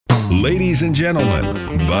Ladies and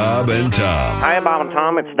gentlemen, Bob and Tom. Hey, Bob and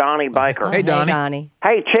Tom, it's Donnie Baker. Hey, Donnie. Hey, Donnie.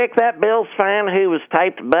 Hey, check that Bills fan who was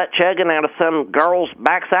taped butt chugging out of some girl's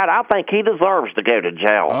backside. I think he deserves to go to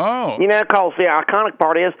jail. Oh. You know, because the iconic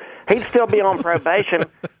part is he'd still be on probation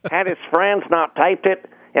had his friends not taped it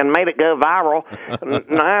and made it go viral.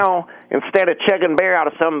 Now, instead of chugging beer out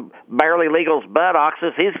of some barely legal's buttocks,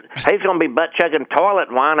 he's going to be butt chugging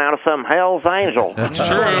toilet wine out of some Hell's Angel. That's true.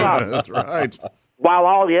 That's right. While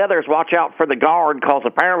all the others watch out for the guard, because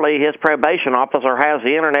apparently his probation officer has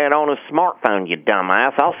the internet on his smartphone, you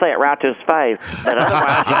dumbass. I'll say it right to his face. But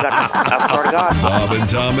otherwise, you got I swear to God. Bob and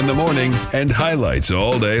Tom in the morning and highlights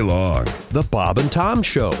all day long. The Bob and Tom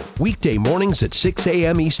Show, weekday mornings at 6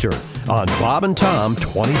 a.m. Eastern on Bob and Tom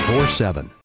 24/7.